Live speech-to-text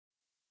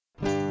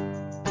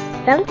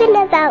Something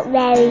about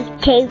Mary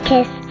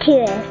Totus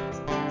Tuus.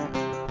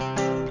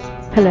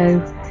 Hello,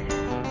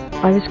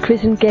 I was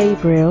christened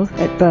Gabriel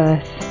at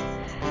birth,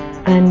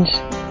 and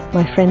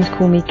my friends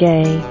call me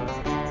Gay,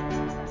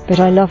 but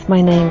I love my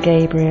name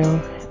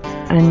Gabriel,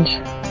 and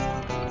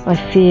I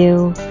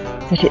feel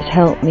that it's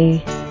helped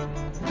me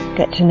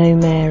get to know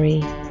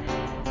Mary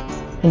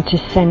and to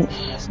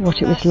sense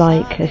what it was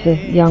like as a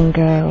young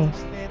girl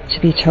to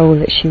be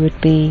told that she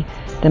would be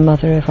the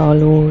mother of our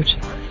Lord.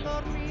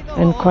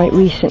 And quite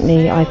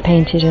recently I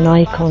painted an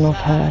icon of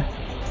her,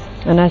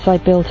 and as I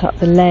built up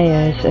the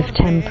layers of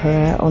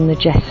tempera on the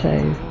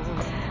gesso,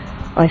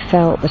 I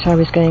felt that I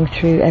was going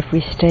through every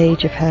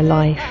stage of her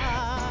life,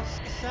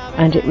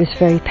 and it was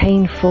very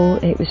painful,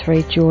 it was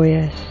very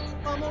joyous,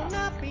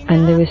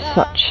 and there was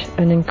such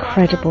an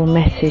incredible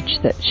message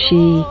that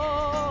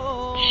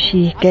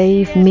she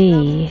gave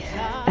me,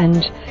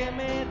 and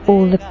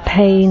all the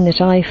pain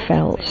that I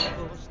felt,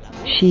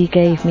 she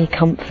gave me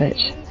comfort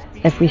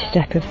every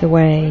step of the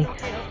way.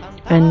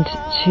 And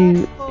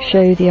to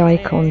show the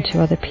icon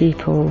to other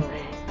people,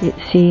 it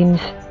seems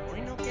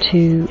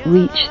to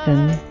reach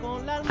them.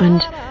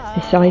 And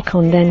this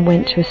icon then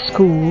went to a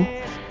school,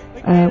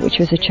 which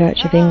was a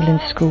Church of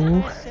England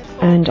school,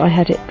 and I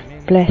had it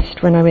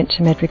blessed when I went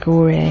to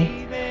Medjugorje,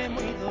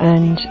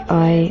 and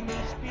I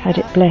had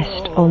it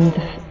blessed on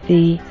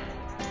the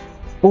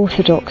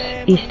Orthodox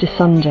Easter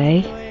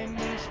Sunday,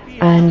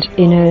 and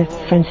in a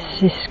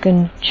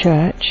Franciscan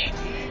church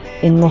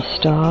in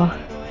Mostar,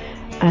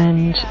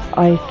 and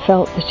I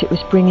felt that it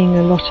was bringing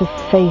a lot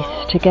of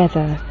faith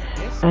together,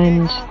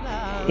 and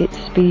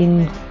it's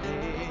been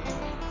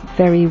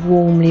very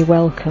warmly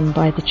welcomed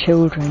by the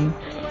children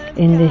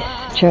in this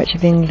Church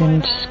of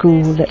England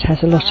school that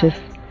has a lot of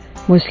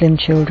Muslim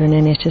children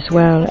in it as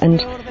well, and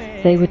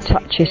they would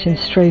touch it and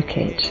stroke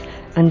it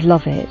and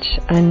love it,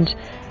 and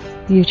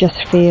you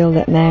just feel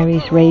that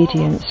Mary's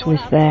radiance was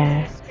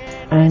there,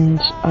 and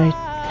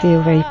I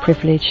feel very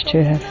privileged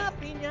to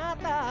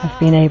have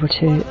been able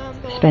to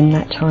spend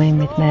that time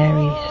with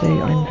Mary,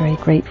 so I'm very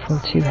grateful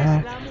to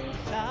her.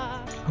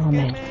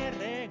 Amen.